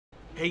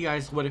Hey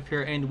guys, What If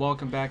here, and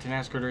welcome back to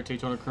NASCAR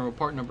Daytona Criminal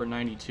part number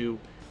 92.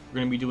 We're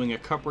going to be doing a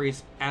cup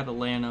race at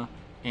Atlanta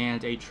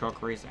and a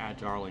truck race at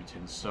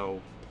Darlington.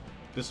 So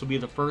this will be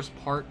the first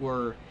part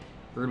where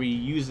we're going to be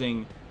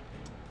using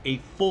a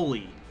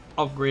fully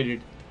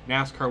upgraded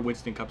NASCAR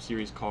Winston Cup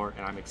Series car,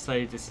 and I'm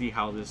excited to see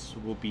how this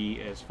will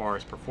be as far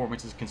as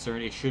performance is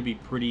concerned. It should be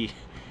pretty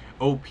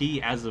OP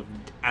as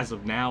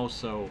of now,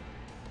 so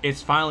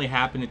it's finally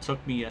happened. It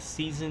took me a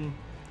season,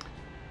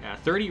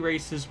 30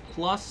 races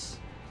plus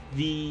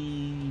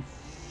the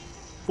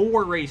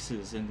 4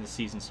 races in the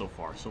season so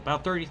far, so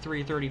about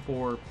 33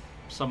 34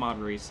 some odd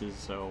races,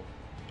 so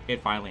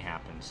it finally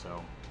happened.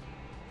 So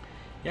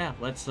yeah,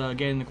 let's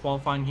get into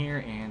qualifying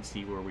here and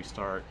see where we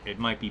start. It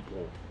might be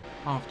pole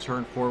off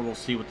turn 4. We'll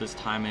see what this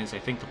time is. I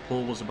think the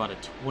pole was about a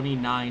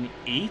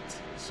 29.8,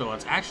 so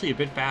it's actually a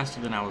bit faster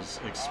than I was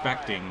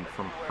expecting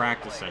from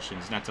practice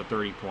sessions, and that's a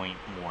 30.1,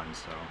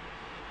 so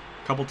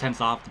a couple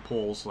tenths off the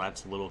pole, so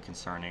that's a little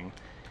concerning,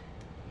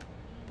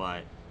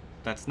 but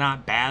that's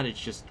not bad. It's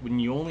just when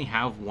you only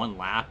have 1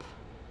 lap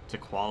to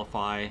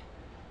qualify,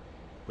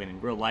 when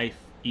in real life,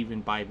 even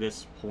by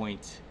this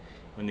point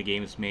when the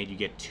game is made, you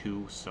get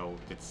 2, so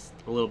it's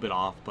a little bit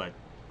off. But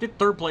the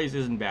 3rd place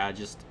isn't bad.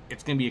 Just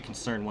it's going to be a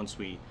concern once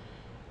we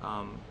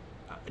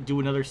do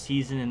another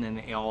season and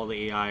then all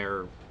the AI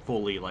are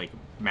fully like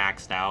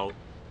maxed out,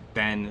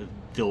 then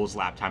those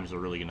lap times are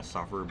really going to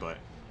suffer. But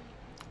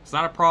it's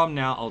not a problem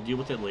now. I'll deal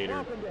with it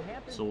later.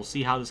 So we'll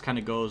see how this kind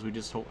of goes.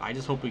 I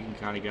just hope we can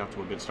kind of get off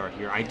to a good start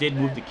here. I did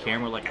move the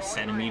camera like a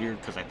centimeter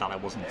because I thought I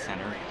wasn't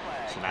center.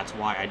 So that's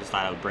why I just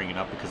thought I would bring it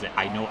up, because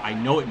I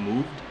know it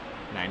moved,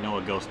 and I know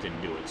a ghost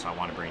didn't do it. So I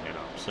want to bring it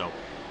up. So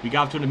we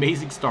got off to an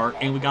amazing start,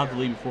 and we got the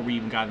lead before we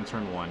even got in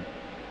turn 1.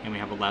 And we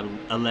have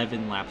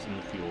 11 laps in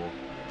the fuel.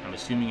 I'm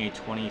assuming a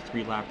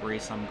 23 lap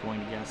race, I'm going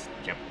to guess.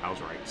 Yep, I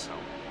was right. So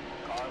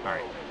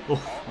alright.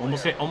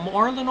 Almost hit.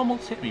 Marlon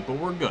almost hit me, but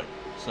we're good.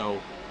 So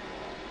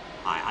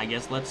I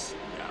guess let's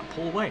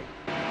pull away.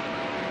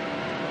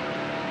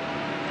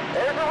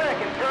 There's a wreck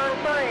in turn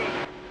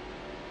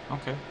 3.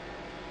 Okay.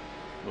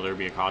 Will there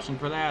be a caution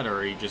for that, or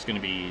are you just going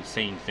to be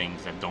saying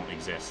things that don't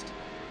exist?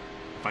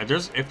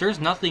 If there's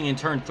nothing in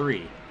turn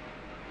 3,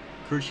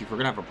 crew chief, we're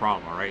going to have a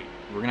problem, alright?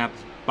 We're going to have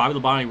to, Bobby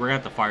Labonte, we're going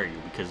to have to fire you,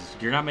 because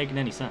you're not making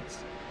any sense.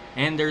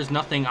 And there's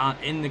nothing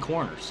in the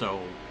corner, so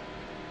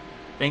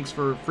thanks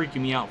for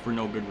freaking me out for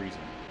no good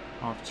reason.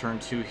 Off turn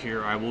 2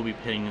 here, I will be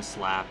pitting this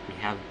lap. We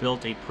have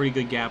built a pretty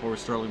good gap over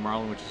Sterling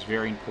Marlin, which is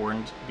very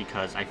important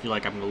because I feel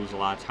like I'm going to lose a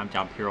lot of time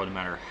down pit road no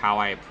matter how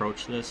I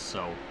approach this.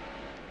 So I'm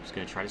just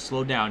going to try to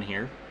slow down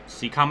here.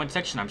 See, comment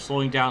section, I'm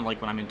slowing down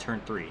like when I'm in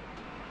turn 3.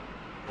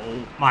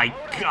 Oh my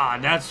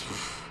god, that's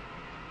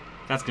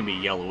going to be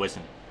yellow,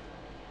 isn't it?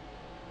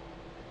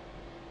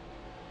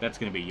 That's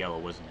going to be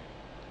yellow, isn't it?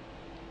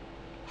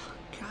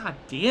 God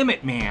damn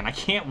it, man. I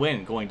can't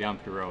win going down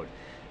pit road.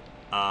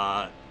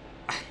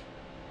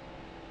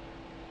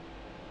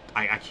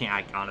 I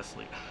can't,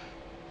 honestly.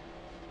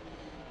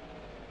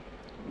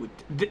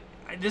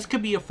 This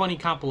could be a funny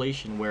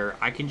compilation where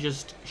I can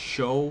just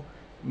show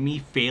me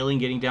failing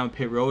getting down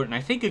pit road, and I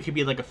think it could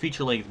be like a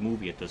feature-length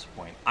movie at this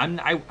point.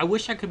 I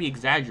wish I could be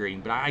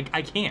exaggerating, but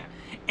I can't.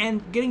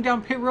 And getting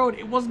down pit road,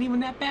 it wasn't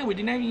even that bad. We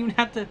didn't even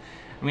have to...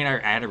 I mean, I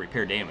had to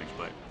repair damage,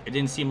 but it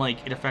didn't seem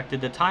like it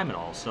affected the time at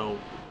all. So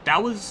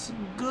that was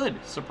good,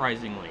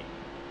 surprisingly.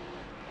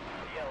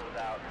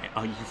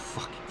 Oh, you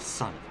fucking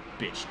son of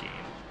a bitch, game.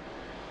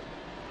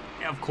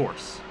 Of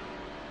course.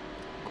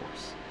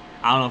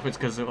 I don't know if it's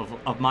because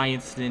of my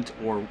incident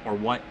or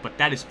what, but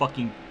that is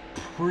fucking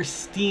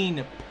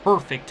pristine,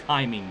 perfect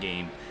timing,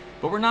 game.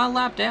 But we're not a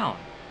lap down,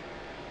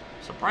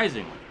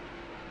 surprisingly.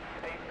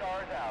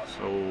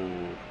 So,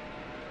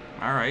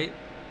 alright.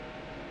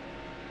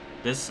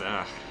 This,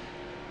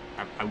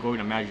 I'm going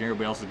to imagine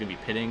everybody else is going to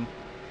be pitting.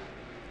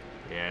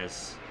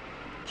 Yes.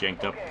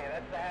 Janked up. Okay,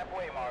 that's the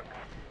halfway mark.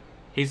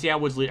 Hazy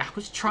Atwood's lead. I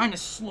was trying to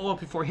slow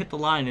up before I hit the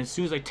line, and as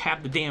soon as I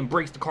tapped the damn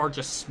brakes, the car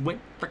just went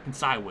freaking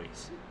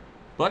sideways.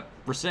 But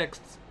for 6th,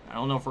 I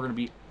don't know if we're going to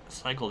be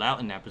cycled out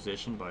in that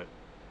position, but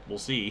we'll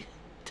see.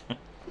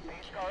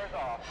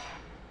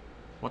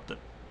 What the?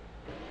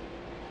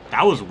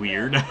 That was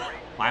weird.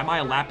 Why am I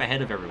a lap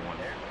ahead of everyone?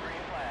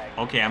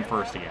 Okay, I'm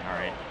first again.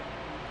 Alright.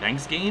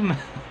 Thanks, game.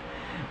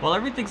 Well,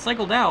 everything's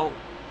cycled out,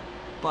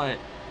 but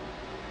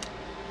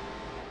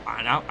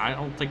I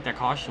don't think that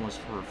caution was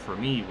for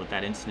me with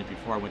that incident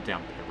before I went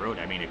down pit road.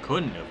 I mean, it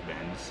couldn't have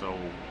been, so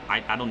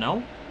I don't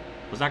know.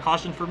 Was that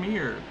caution for me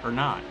or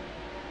not?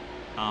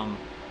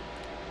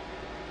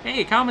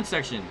 Hey, comment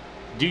section.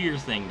 Do your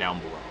thing down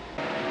below.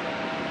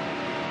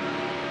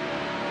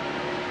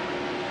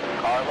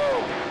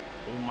 Carlo.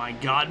 Oh my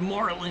god,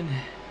 Marlin.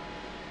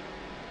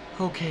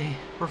 Okay,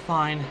 we're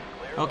fine.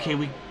 Okay,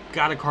 we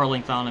got a car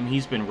length on him.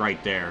 He's been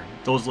right there.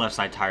 Those left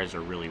side tires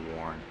are really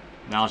worn.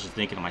 Now I was just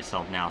thinking to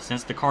myself, now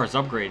since the car is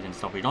upgraded and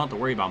stuff, we don't have to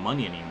worry about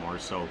money anymore,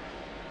 so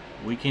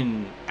we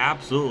can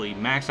absolutely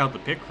max out the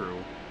pit crew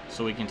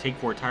so we can take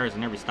 4 tires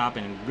in every stop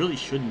and really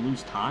shouldn't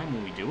lose time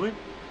when we do it.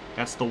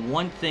 That's the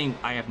one thing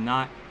I have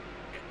not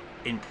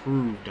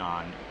improved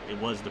on, it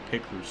was the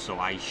pit crew, so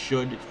I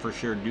should for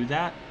sure do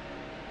that,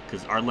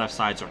 because our left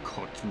sides are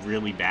cooked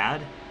really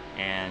bad,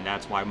 and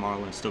that's why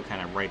Marlin's still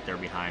kind of right there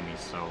behind me.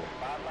 So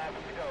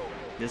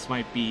this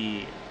might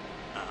be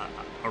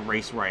a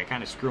race where I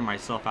kind of screw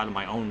myself out of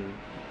my own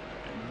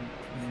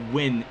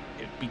win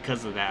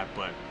because of that,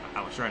 but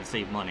I was trying to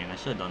save money, and I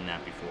should have done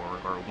that before,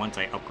 or once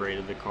I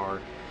upgraded the car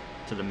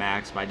to the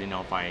max, but I didn't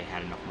know if I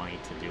had enough money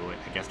to do it.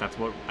 I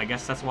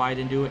guess that's why I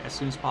didn't do it as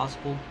soon as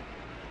possible.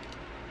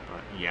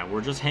 But yeah,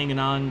 we're just hanging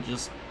on,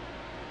 just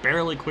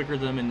barely quicker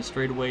than him in the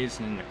straightaways,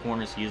 and in the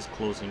corners he is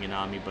closing in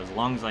on me, but as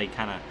long as I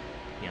kind of,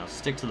 you know,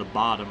 stick to the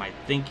bottom, I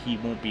think he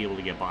won't be able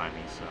to get by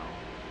me, so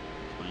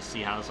we'll just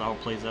see how this all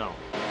plays out.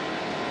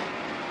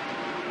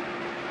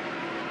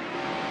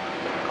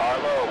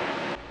 Carlo.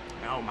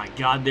 Oh my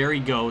god, there he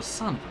goes.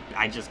 Son of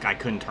a... I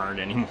couldn't turn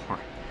it anymore.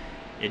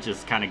 It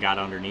just kind of got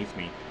underneath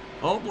me.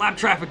 Oh, lap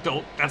traffic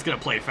though. That's going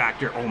to play a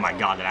factor. Oh my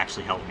god, that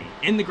actually helped me.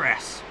 In the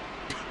grass.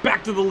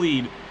 Back to the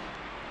lead.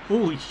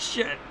 Holy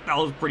shit. That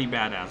was pretty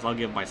badass. I'll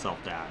give myself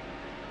that.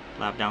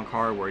 Lap down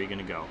car, where are you going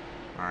to go?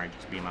 Alright,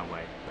 just be in my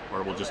way.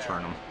 Or we'll just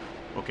turn him.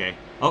 Okay.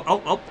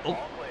 Oh.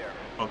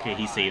 Okay,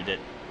 he saved it.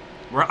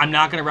 I'm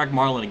not going to wreck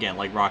Marlin again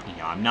like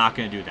Rockingham. I'm not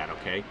going to do that,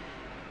 okay?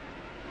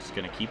 Just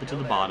going to keep it to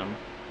the bottom.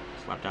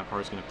 This lap down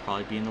car is going to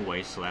probably be in the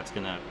way, so that's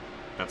gonna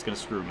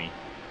screw me.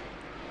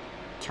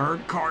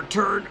 Turn, car,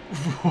 turn!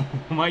 Oh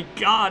my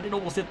god, it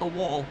almost hit the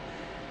wall.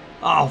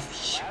 Oh,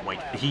 shit. Wait,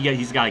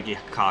 he's got to get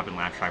caught in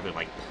lap traffic,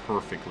 like,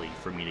 perfectly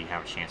for me to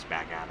have a chance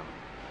back at him.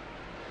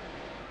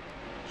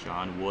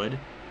 John Wood.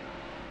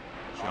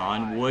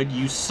 John Wood,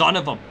 you son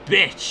of a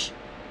bitch!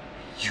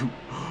 You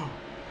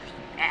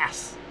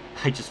ass!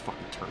 I just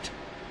fucking turned.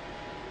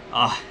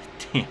 Ah,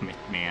 damn it,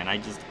 man.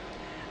 I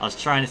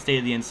was trying to stay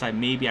to the inside.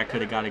 Maybe I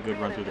could have got a good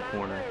run through the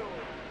corner.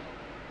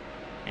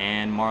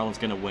 And Marlin's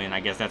going to win. I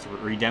guess that's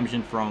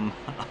redemption from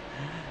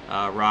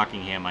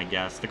Rockingham, I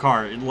guess. The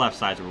left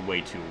sides were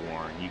way too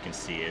worn. You can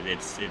see it.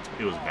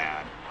 It was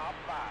bad.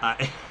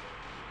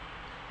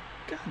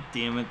 God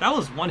damn it. That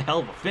was one hell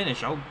of a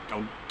finish.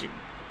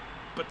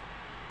 But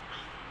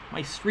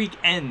my streak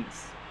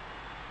ends.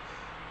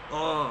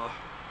 Oh,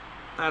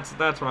 that's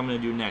what I'm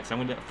going to do next. I'm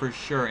going to for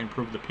sure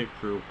improve the pit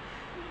crew,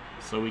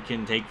 so we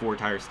can take 4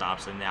 tire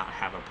stops and not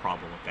have a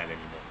problem with that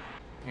anymore.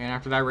 And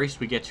after that race,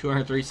 we get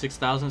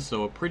 $236,000,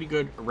 so a pretty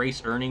good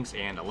race earnings,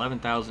 and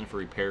 $11,000 for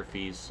repair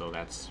fees, so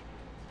that's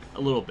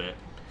a little bit.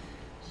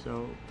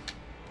 So,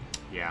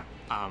 yeah.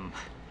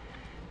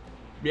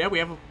 Yeah, we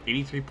have an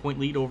 83-point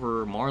lead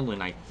over Marlin,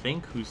 I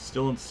think, who's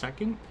still in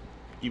second,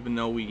 even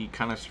though we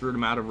kind of screwed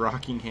him out of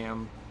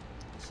Rockingham.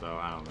 So,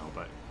 I don't know,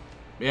 but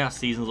yeah,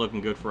 season's looking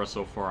good for us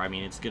so far. I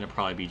mean, it's going to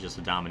probably be just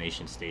a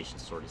domination station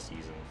sort of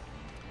season.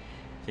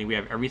 I think we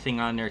have everything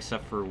on there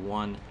except for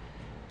one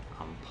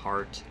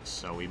part,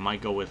 so we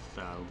might go with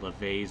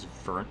LeVay's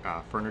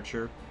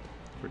furniture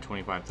for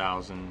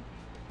 $25,000.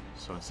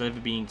 So instead of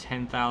it being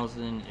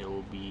 $10,000, it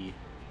will be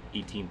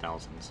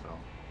 $18,000. So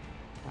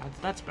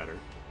that's better.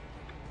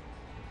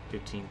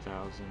 $15,000.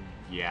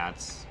 Yeah,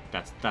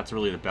 that's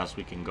really the best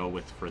we can go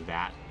with for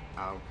that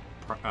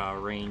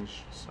range.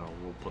 So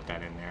we'll put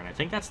that in there, and I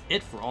think that's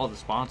it for all the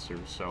sponsors.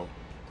 So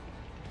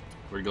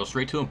we're gonna go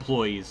straight to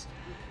employees,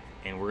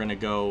 and we're gonna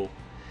go.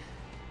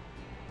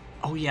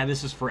 Oh yeah,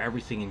 this is for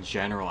everything in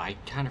general. I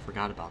kind of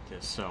forgot about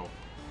this. So,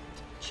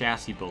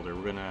 chassis builder,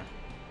 we're gonna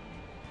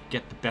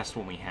get the best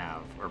one we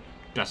have, or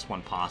best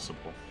one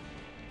possible.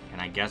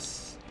 And I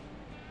guess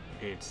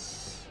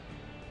it's...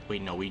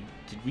 Wait, no,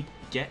 did we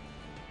get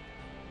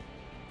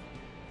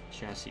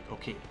chassis?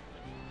 Okay.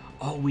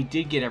 Oh, we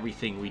did get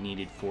everything we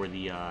needed for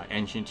the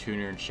engine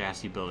tuner and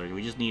chassis builder.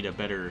 We just need a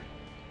better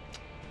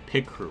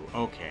pit crew.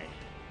 Okay.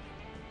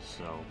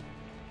 So,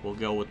 we'll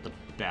go with the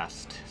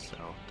best. So,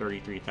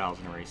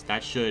 $33,000 a race.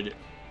 That should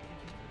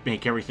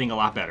make everything a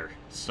lot better.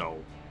 So,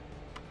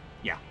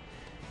 yeah.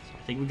 So,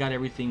 I think we got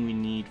everything we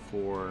need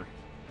for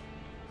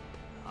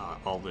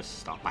all this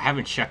stuff. I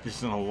haven't checked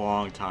this in a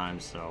long time,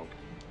 so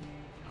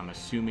I'm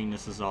assuming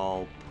this is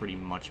all pretty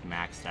much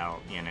maxed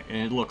out. And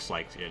it looks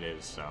like it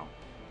is, so.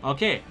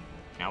 Okay.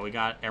 Now we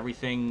got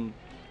everything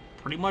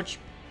pretty much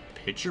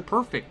picture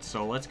perfect.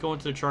 So, let's go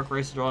into the truck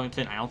race at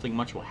Darlington. I don't think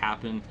much will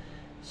happen.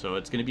 So,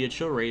 it's going to be a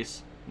chill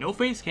race. No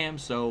face cam,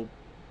 so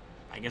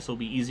I guess it'll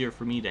be easier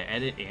for me to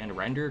edit and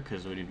render,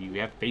 because if you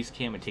have face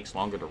cam, it takes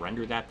longer to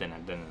render that than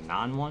a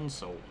non-one,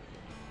 so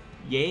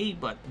yay,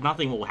 but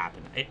nothing will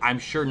happen. I'm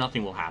sure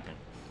nothing will happen.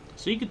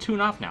 So you can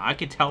tune off now. I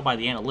can tell by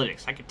the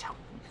analytics. I can tell.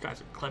 You guys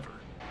are clever.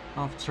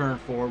 Off turn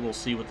 4, we'll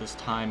see what this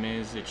time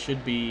is. It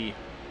should be,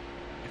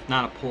 if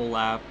not a pole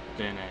lap,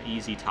 then an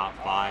easy top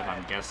 5,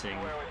 I'm guessing.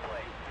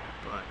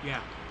 But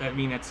yeah,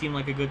 that seemed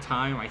like a good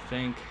time, I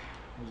think.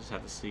 We'll just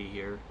have to see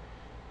here.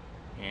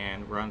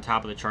 And we're on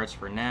top of the charts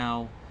for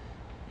now.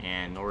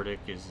 And Nordic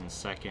is in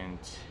second.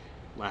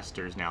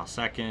 Lester's now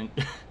second.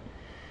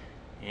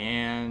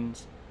 And,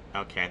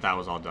 okay, I thought it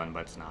was all done,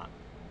 but it's not.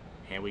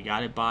 And we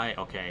got it by,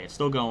 okay, it's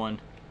still going.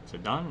 Is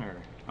it done?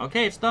 Or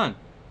okay, it's done.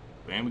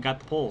 And we got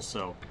the polls,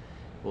 so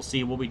we'll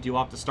see what we do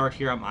off the start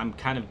here. I'm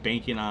kind of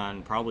banking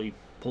on probably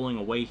pulling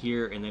away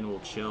here, and then we'll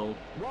chill.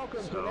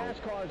 So,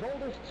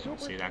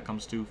 let's see, that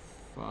comes to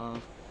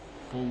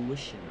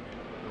fruition,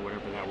 or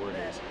whatever that word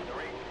is.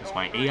 Because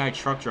my AI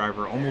truck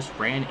driver almost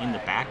ran in the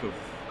back of,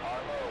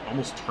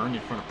 almost turned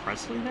in front of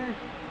Presley there.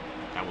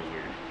 That was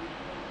weird.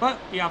 But,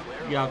 yeah,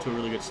 we got to a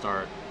really good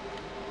start.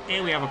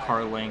 And we have a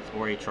car length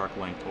or a truck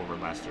length over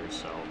Lester,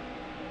 so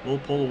we'll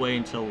pull away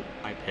until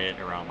I pit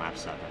around lap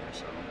 7 or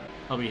so.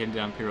 I'll be heading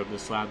down Piro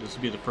this lap. This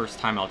will be the first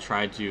time I'll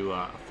try to do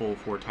a full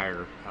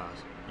 4-tire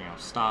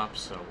stop,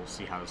 so we'll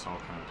see how this all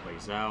kind of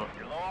plays out.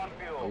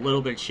 A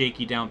little bit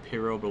shaky down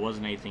Piro, but it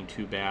wasn't anything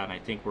too bad. I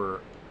think we're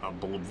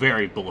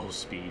very below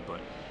speed, but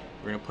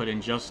we're going to put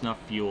in just enough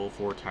fuel,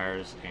 4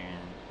 tires, and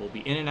we'll be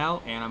in and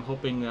out, and I'm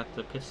hoping that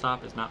the pit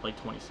stop is not like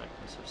 20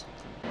 seconds or something.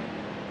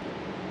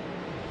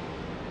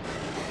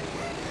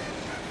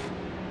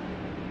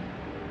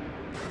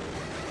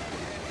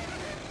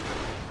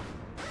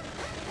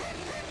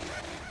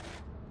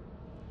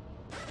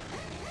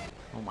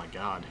 Oh my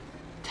god.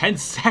 10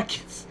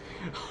 seconds!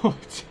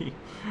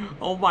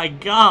 Oh my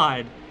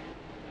god!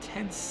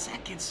 10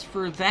 seconds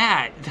for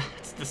that!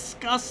 That's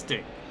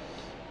disgusting!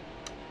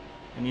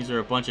 And these are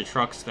a bunch of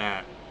trucks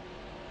that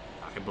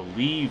I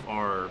believe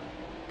are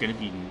gonna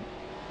be...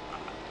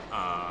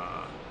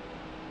 Now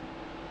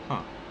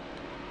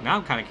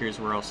I'm kind of curious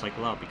where I'll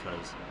cycle out,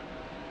 because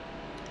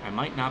I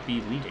might not be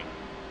leading.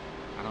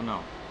 I don't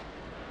know.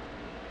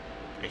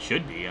 I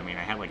should be. I mean,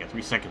 I had like a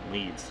 3-second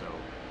lead, so...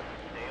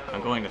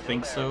 I'm going to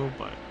think so,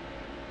 but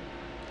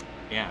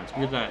yeah, it's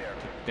weird that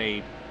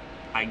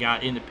I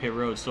got into pit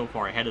road so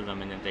far ahead of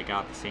them, and then they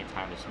got the same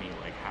time as me.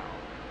 Like, how?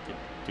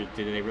 Did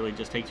they really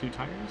just take 2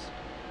 tires?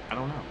 I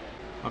don't know.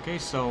 Okay,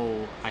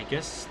 so I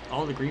guess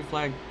all the green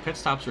flag pit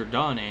stops are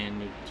done,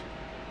 and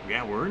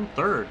yeah, we're in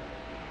 3rd.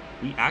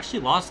 We actually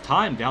lost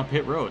time down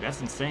pit road.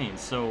 That's insane.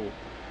 So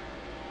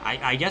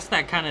I guess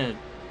that kind of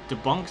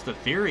debunks the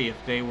theory if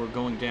they were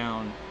going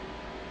down.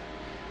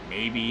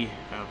 Maybe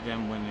of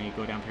them when they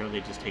go down here, they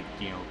just take,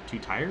 2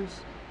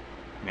 tires.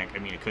 I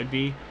mean, it could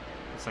be.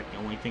 It's like the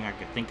only thing I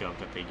could think of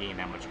that they gained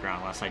that much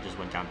ground, unless I just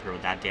went down here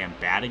that damn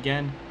bad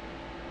again.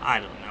 I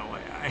don't know.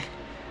 I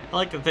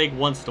like to think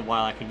once in a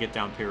while I can get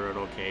down pit road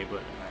okay,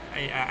 but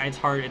it's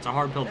hard. It's a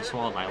hard pill to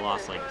swallow. I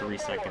lost like 3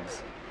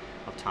 seconds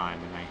of time,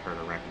 and I heard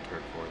a wrecking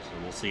turd for it. So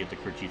we'll see if the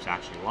crew chief's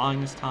actually lying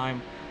this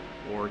time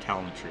or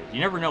telling the truth.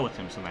 You never know with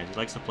him. Sometimes he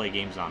likes to play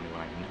games on me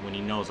when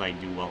he knows I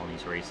do well in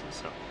these races.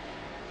 So.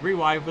 3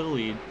 wide for the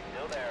lead.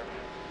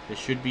 This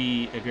should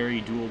be a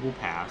very doable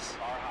pass.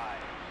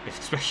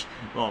 Especially,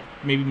 well,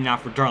 maybe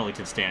not for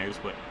Darlington standards,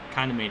 but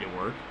kind of made it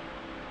work.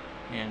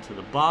 And to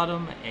the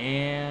bottom,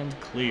 and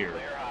clear.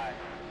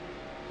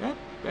 Yep,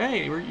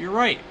 hey, you're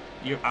right.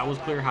 I was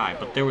clear high,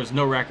 but there was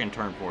no wreck and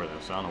turn 4 though,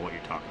 so I don't know what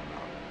you're talking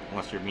about.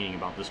 Unless you're meaning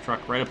about this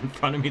truck right up in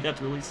front of me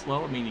that's really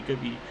slow. I mean, it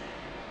could be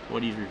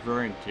what he's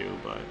referring to,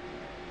 but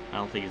I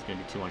don't think it's going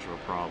to be too much of a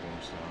problem,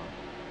 so...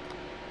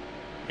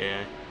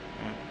 Yeah.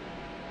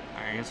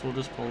 I guess we'll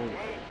just pull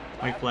away.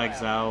 White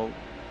flag's out.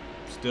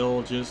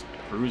 Still just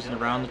cruising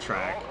around the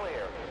track.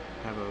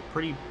 Have a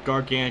pretty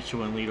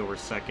gargantuan lead over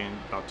 2nd.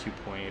 About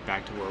 2.8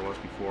 back to where it was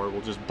before.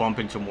 We'll just bump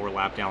into more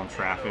lap down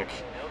traffic.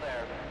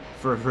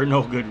 For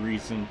no good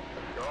reason.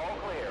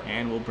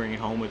 And we'll bring it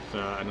home with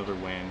another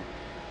win.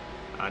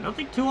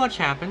 Nothing too much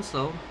happened,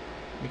 so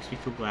makes me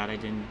feel glad I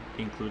didn't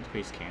include the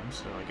pace cam.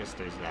 So I guess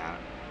there's that.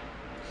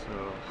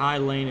 So high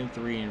lane in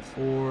 3 and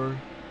 4.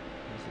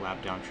 This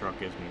lap down truck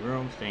gives me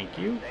room, thank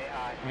you.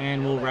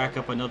 And we'll rack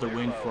up another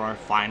win for our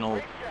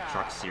final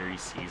Truck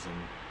Series season.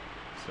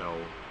 So,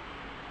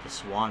 the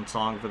swan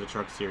song for the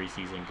Truck Series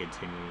season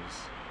continues.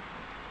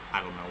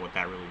 I don't know what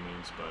that really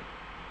means, but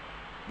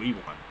we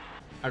won.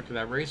 After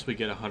that race, we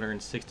get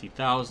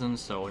 160,000,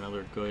 so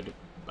another good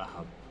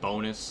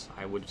bonus,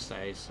 I would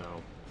say.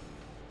 So,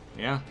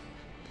 yeah.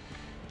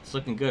 It's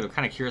looking good. I'm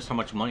kind of curious how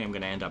much money I'm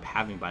going to end up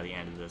having by the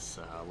end of this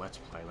Let's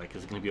Play. Like,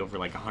 is it going to be over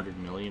like 100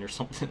 million or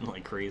something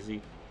like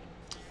crazy?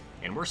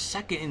 And we're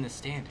 2nd in the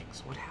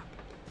standings. What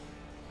happened?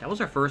 That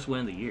was our first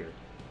win of the year.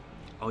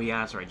 Oh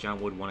yeah, that's right.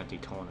 John Wood won at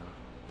Daytona.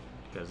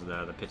 Because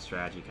the pit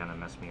strategy kind of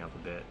messed me up a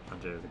bit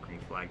under the green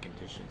flag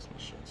conditions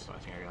and shit. So I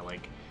think I got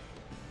like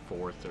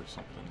 4th or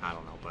something. I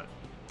don't know, but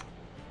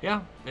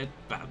yeah,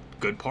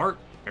 good part.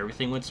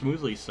 Everything went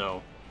smoothly,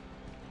 so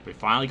we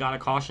finally got a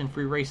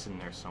caution-free race in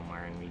there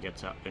somewhere, and we get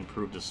to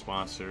improve the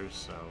sponsors.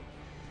 So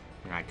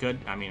I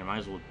might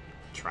as well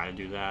try to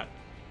do that.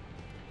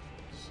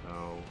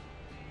 So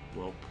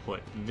we'll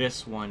put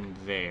this one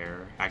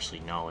there.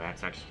 Actually, no,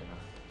 that's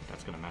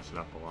gonna mess it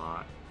up a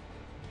lot.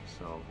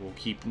 So we'll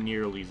keep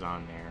Nearly's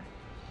on there.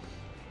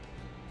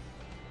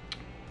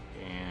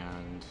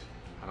 And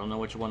I don't know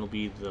which one will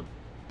be the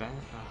best.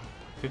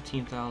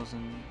 15,000.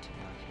 Okay.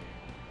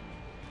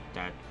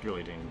 That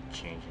really didn't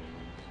change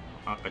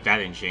anything. But that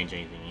didn't change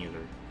anything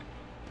either.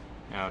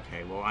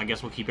 Okay, well, I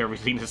guess we'll keep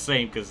everything the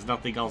same because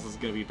nothing else is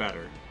going to be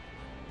better.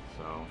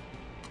 So,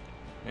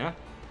 yeah.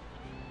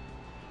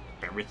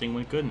 Everything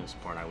went good in this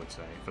part, I would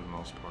say, for the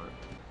most part.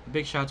 A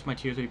big shout out to my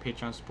Tier 3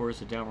 Patreon supporters,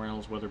 the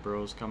Reynolds, Weather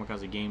Bros,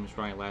 KamikazeGames,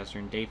 Ronnie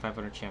Lazzarine, Day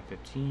 500 Champ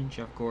 15,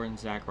 Jeff Gordon,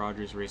 Zach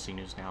Rogers, Racing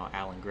News Now,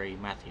 Alan Gray,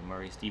 Matthew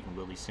Murray, Stephen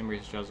Willey,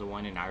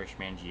 SimRacer1, and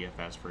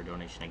IrishmanGFS for a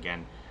donation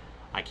again.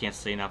 I can't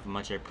say enough how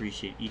much I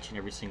appreciate each and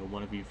every single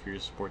one of you for your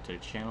support to the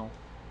channel.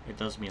 It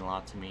does mean a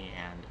lot to me,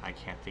 and I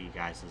can't thank you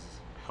guys'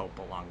 help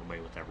along the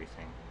way with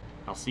everything.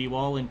 I'll see you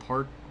all in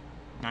part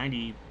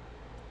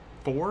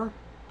 94,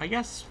 I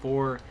guess,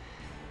 for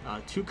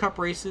 2 cup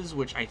races,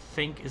 which I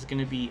think is going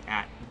to be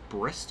at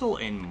Bristol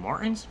and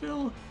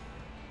Martinsville,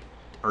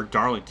 or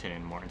Darlington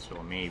and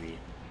Martinsville, maybe.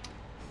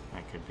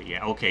 That could be,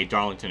 yeah, okay,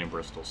 Darlington and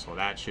Bristol, so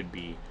that should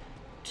be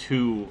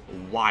 2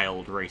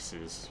 wild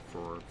races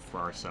for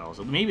ourselves.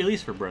 Maybe at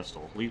least for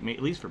Bristol.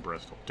 At least for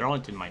Bristol.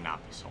 Darlington might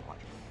not be so much.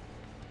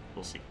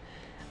 We'll see.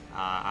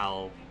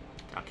 I'll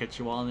catch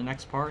you all in the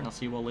next part, and I'll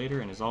see you all later.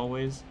 And as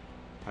always,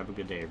 have a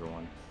good day,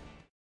 everyone.